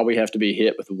 And it's why we have to be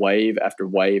hit with wave after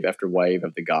wave after wave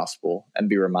of the gospel and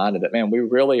be reminded that, man, we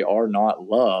really are not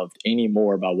loved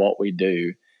anymore by what we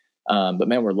do. But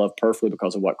man, we're loved perfectly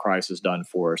because of what Christ has done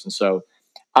for us. And so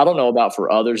I don't know about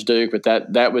for others, Duke, but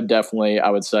that would definitely, I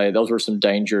would say those were some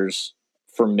dangers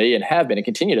for me and have been and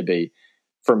continue to be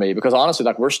for me, because honestly,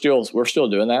 like we're still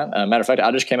doing that. Matter of fact,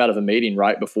 I just came out of a meeting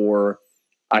right before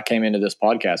I came into this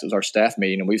podcast. It was our staff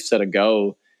meeting, and we've set a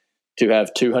goal to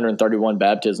have 231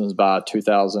 baptisms by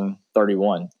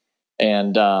 2031.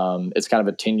 And it's kind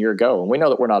of a 10-year goal. And we know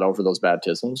that we're not over those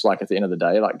baptisms. Like at the end of the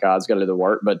day, like God's got to do the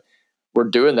work, but we're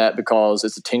doing that because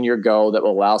it's a 10-year goal that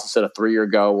will allow us to set a 3-year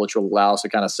goal, which will allow us to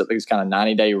kind of set these kind of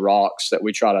 90-day rocks that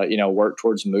we try to, you know, work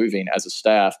towards moving as a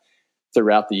staff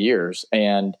throughout the years.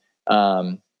 And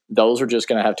those are just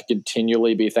going to have to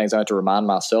continually be things I have to remind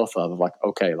myself of like,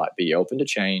 okay, like be open to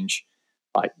change,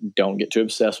 like don't get too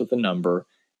obsessed with the number.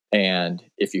 And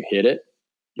if you hit it,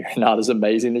 you're not as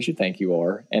amazing as you think you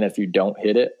are. And if you don't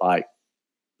hit it, like,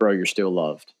 bro, you're still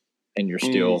loved and you're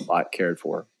still like cared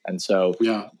for. And so,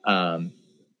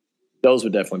 those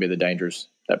would definitely be the dangers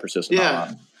that persist in my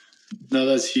life. No,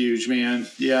 that's huge, man.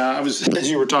 Yeah. As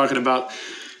you were talking about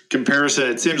comparison,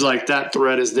 it seems like that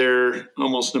threat is there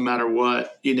almost no matter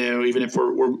what, even if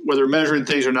we're whether measuring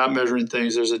things or not measuring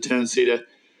things, there's a tendency to,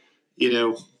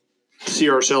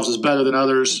 see ourselves as better than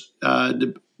others,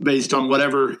 based on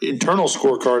whatever internal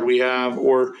scorecard we have,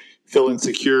 or feel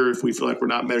insecure if we feel like we're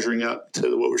not measuring up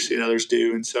to what we're seeing others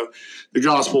do. And so the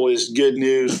gospel is good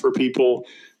news for people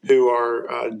who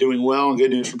are doing well, and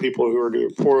good news for people who are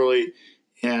doing poorly.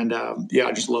 And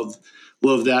I just love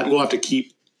that. We'll have to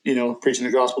keep, preaching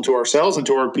the gospel to ourselves and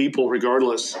to our people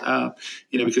regardless,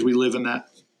 because we live in that.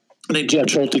 I think Jeff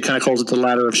Schulte kind of calls it the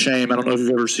ladder of shame. I don't know if you've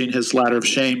ever seen his ladder of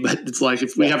shame, but it's like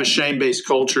if we have a shame-based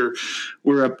culture,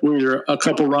 we're a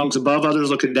couple rungs above others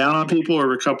looking down on people,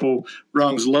 or a couple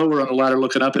rungs lower on the ladder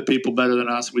looking up at people better than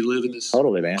us. We live in this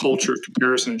culture of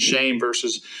comparison and shame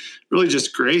versus really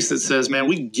just grace that says, man,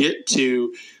 we get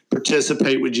to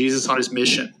participate with Jesus on his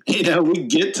mission. We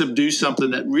get to do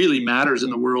something that really matters in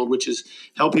the world, which is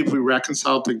help people be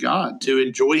reconciled to God, to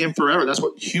enjoy him forever. That's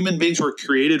what human beings were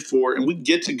created for. And we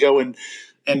get to go and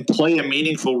play a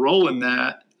meaningful role in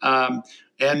that.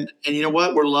 And you know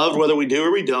what? We're loved whether we do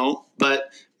or we don't.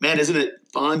 But man, isn't it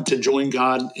fun to join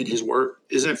God in his work?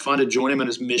 Isn't it fun to join him in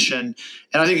his mission?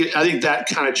 And I think that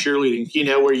kind of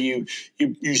cheerleading, where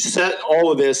you set all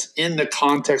of this in the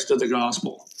context of the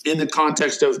gospel, in the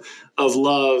context of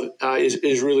love,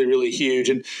 is really, really huge.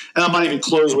 And I might even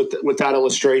close with that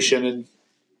illustration. And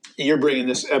you're bringing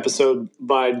this episode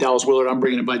by Dallas Willard. I'm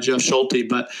bringing it by Jeff Schulte.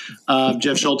 But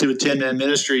Jeff Schulte with 10 Man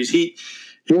Ministries, he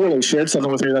really shared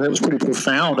something with me that it was pretty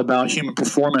profound about human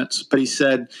performance. But he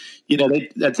said, they,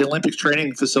 at the Olympics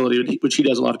training facility, which he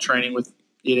does a lot of training with,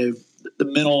 the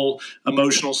mental,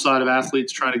 emotional side of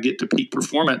athletes trying to get to peak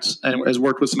performance, and has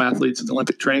worked with some athletes at the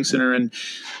Olympic Training Center in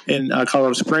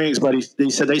Colorado Springs. But he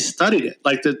said they studied it.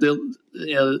 Like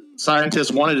the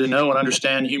scientists wanted to know and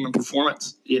understand human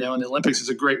performance. And the Olympics is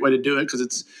a great way to do it because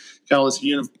it's got all this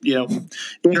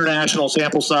international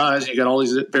sample size. You got all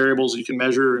these variables you can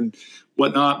measure and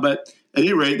whatnot. But at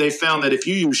any rate, they found that if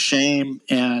you use shame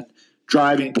and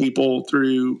driving people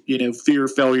through, fear,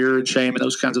 failure, and shame and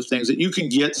those kinds of things, that you can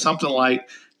get something like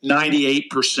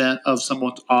 98% of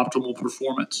someone's optimal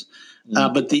performance.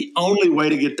 But the only way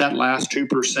to get that last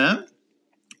 2%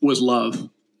 was love.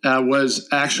 Was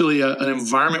actually an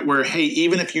environment where, hey,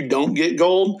 even if you don't get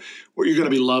gold, where you're going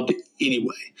to be loved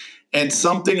anyway. And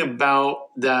something about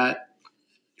that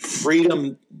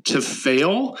freedom to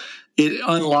fail, it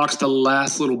unlocks the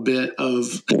last little bit of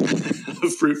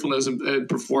fruitfulness and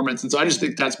performance. And so I just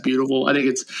think that's beautiful. I think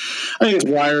it's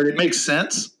wired. It makes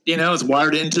sense. It's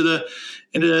wired into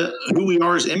who we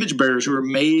are as image bearers, who are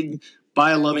made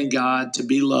by a loving God to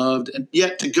be loved, and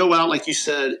yet to go out, like you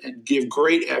said, and give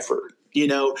great effort, in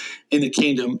the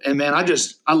kingdom. And man,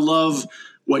 I love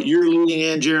what you're leading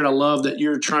in, Jared. I love that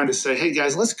you're trying to say, hey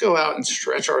guys, let's go out and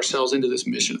stretch ourselves into this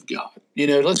mission of God.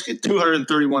 Let's get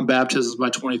 231 baptisms by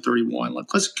 2031.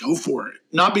 Let's go for it.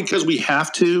 Not because we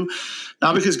have to,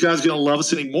 not because God's going to love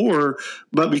us anymore,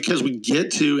 but because we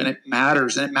get to, and it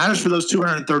matters. And it matters for those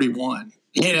 231,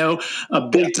 a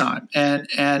big time. And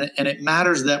it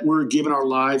matters that we're giving our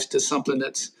lives to something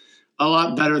that's a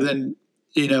lot better than,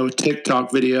 a TikTok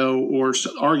video or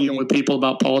arguing with people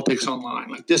about politics online.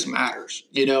 Like, this matters,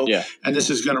 and this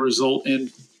is going to result in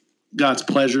God's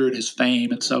pleasure and his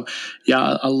fame. And so,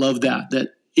 I love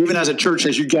that even as a church,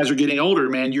 as you guys are getting older,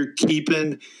 man, you're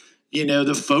keeping,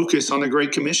 the focus on the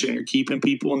Great Commission. You're keeping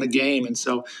people in the game. And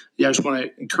so, I just want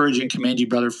to encourage and commend you,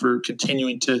 brother, for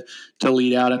continuing to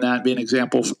lead out in that and be an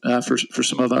example for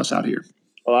some of us out here.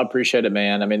 Well, I appreciate it,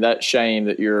 man. I mean, that shame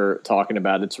that you're talking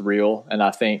about, it's real. And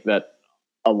I think that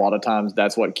a lot of times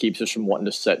that's what keeps us from wanting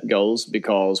to set goals,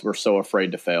 because we're so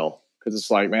afraid to fail. Because it's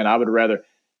like, man, I would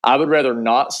rather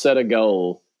not set a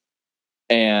goal,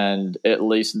 and at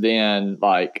least then,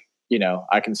 like,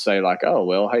 I can say like, oh,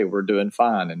 well, hey, we're doing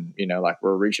fine. And, like,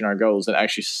 we're reaching our goals, and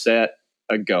actually set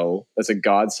a goal that's a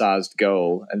God-sized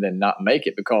goal and then not make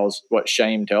it, because what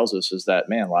shame tells us is that,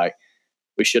 man, like,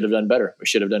 we should have done better. We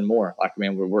should have done more. Like,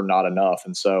 man, we're not enough.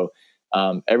 And so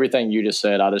everything you just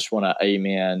said, I just want to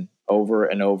amen over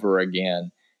and over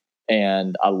again.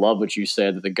 And I love what you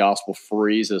said, that the gospel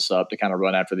frees us up to kind of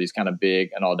run after these kind of big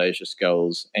and audacious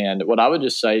goals. And what I would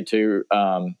just say too,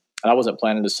 and I wasn't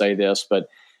planning to say this, but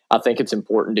I think it's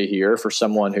important to hear for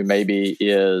someone who maybe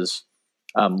is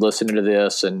listening to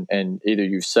this, and either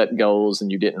you've set goals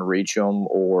and you didn't reach them,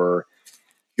 or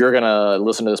you're going to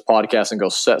listen to this podcast and go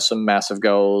set some massive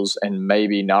goals and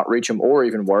maybe not reach them, or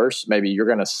even worse, maybe you're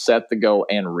going to set the goal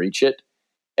and reach it.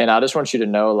 And I just want you to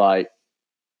know, like,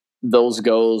 those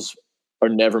goals are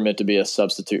never meant to be a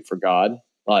substitute for God.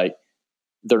 Like,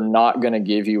 they're not going to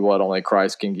give you what only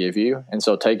Christ can give you. And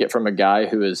so take it from a guy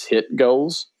who has hit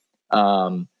goals.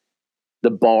 The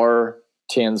bar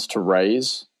tends to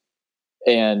raise.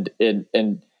 And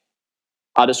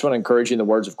I just want to encourage you in the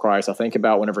words of Christ. I think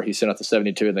about whenever he sent out the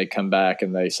 72 and they come back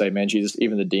and they say, man, Jesus,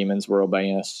 even the demons were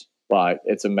obeying us. Like,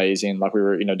 it's amazing. Like, we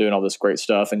were, doing all this great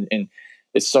stuff. And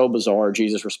it's so bizarre.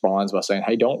 Jesus responds by saying,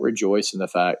 hey, don't rejoice in the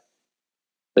fact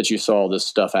that you saw this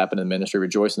stuff happen in the ministry.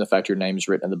 Rejoice in the fact your name is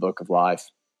written in the book of life.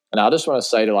 And I just want to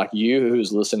say to, like, you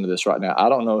who's listening to this right now, I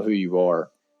don't know who you are,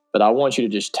 but I want you to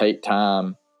just take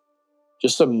time,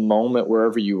 just a moment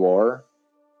wherever you are,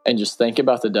 and just think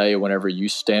about the day whenever you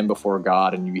stand before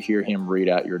God and you hear him read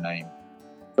out your name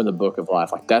from the book of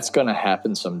life. Like, that's going to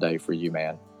happen someday for you,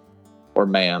 man or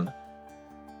ma'am.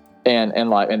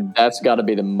 And that's got to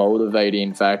be the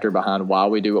motivating factor behind why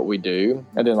we do what we do.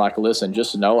 And then, like, listen,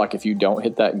 just know, like, if you don't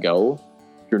hit that goal,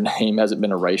 your name hasn't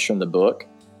been erased from the book.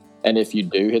 And if you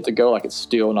do hit the goal, like, it's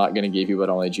still not going to give you what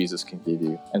only Jesus can give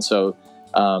you. And so,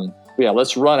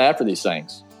 let's run after these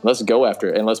things. Let's go after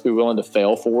it. And let's be willing to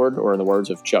fail forward, or in the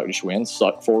words of Chuck Geschwinn,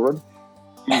 suck forward,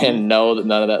 and know that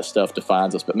none of that stuff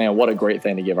defines us. But, man, what a great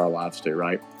thing to give our lives to,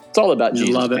 right? It's all about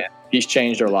Jesus. Love it. Man. He's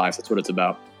changed our lives. That's what it's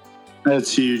about.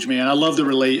 That's huge, man. I love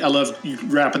you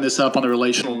wrapping this up on a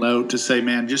relational note to say,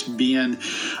 man, just being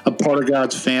a part of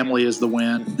God's family is the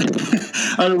win.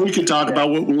 I mean, we can talk about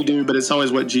what we do, but it's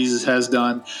always what Jesus has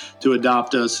done to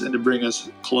adopt us and to bring us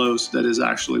close that is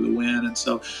actually the win. And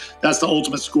so that's the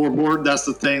ultimate scoreboard. That's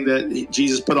the thing that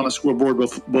Jesus put on a scoreboard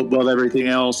above everything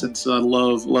else. And so I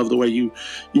love the way you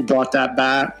brought that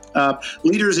back.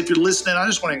 Leaders, if you're listening, I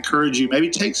just want to encourage you,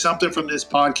 maybe take something from this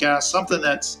podcast, something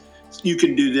that's you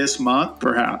can do this month,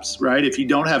 perhaps, right? If you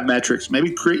don't have metrics, maybe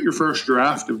create your first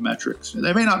draft of metrics.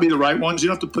 They may not be the right ones. You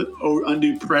don't have to put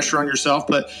undue pressure on yourself,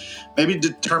 but maybe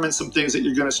determine some things that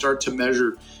you're going to start to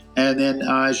measure. And then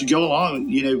as you go along,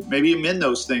 maybe amend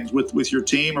those things with your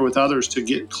team or with others to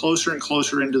get closer and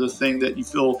closer into the thing that you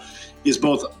feel is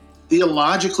both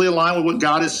theologically aligned with what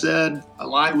God has said,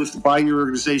 aligned with why your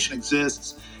organization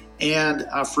exists, and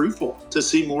fruitful, to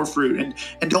see more fruit.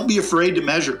 And don't be afraid to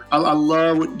measure. I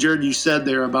love what, Jared, you said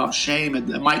there about shame. And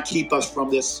it might keep us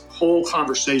from this whole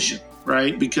conversation,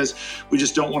 right? Because we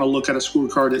just don't want to look at a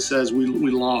scorecard that says we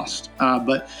lost.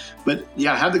 But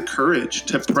have the courage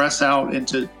to press out and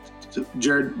to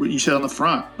Jared, what you said on the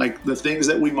front, like the things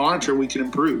that we monitor, we can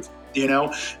improve.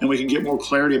 And we can get more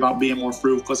clarity about being more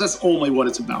fruitful, because that's only what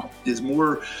it's about, is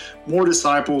more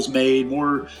disciples made,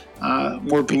 more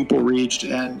people reached,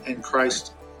 and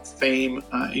Christ's fame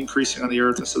increasing on the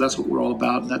earth. And so that's what we're all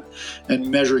about, and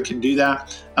measuring can do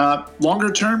that. Longer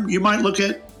term, you might look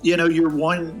at, your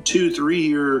 1, 2, 3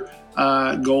 year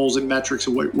goals and metrics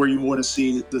of where you want to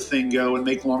see the thing go, and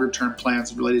make longer term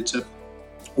plans related to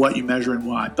what you measure and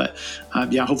why. But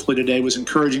hopefully today was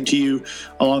encouraging to you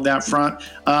along that front.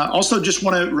 Also, just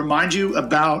want to remind you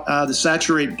about the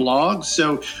Saturate blog.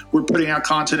 So we're putting out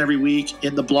content every week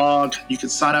in the blog. You can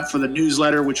sign up for the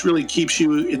newsletter, which really keeps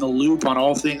you in the loop on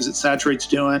all things that Saturate's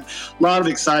doing. A lot of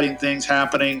exciting things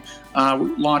happening.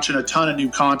 We're launching a ton of new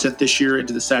content this year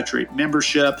into the Saturate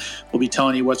membership. We'll be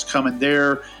telling you what's coming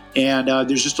there. And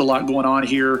there's just a lot going on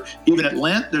here. Even at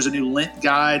Lent, there's a new Lent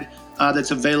guide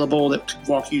that's available that can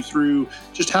walk you through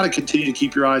just how to continue to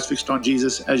keep your eyes fixed on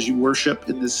Jesus as you worship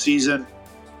in this season,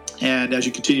 and as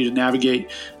you continue to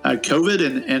navigate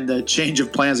COVID and the change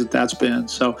of plans that's been.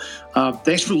 So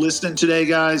thanks for listening today,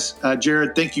 guys.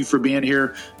 Jared, thank you for being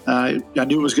here. I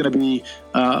knew it was going to be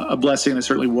a blessing, and it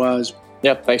certainly was.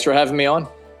 Yep. Thanks for having me on.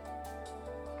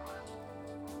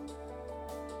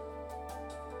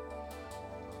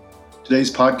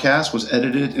 Today's podcast was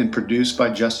edited and produced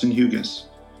by Justin Hugas.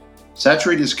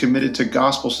 Saturate is committed to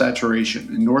gospel saturation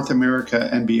in North America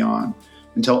and beyond,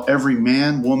 until every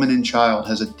man, woman, and child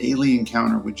has a daily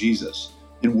encounter with Jesus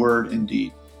in word and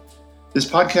deed. This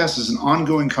podcast is an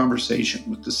ongoing conversation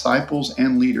with disciples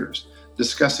and leaders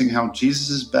discussing how Jesus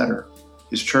is better,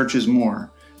 his church is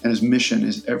more, and his mission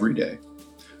is every day.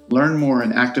 Learn more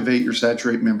and activate your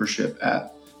Saturate membership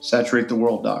at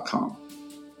saturatetheworld.com.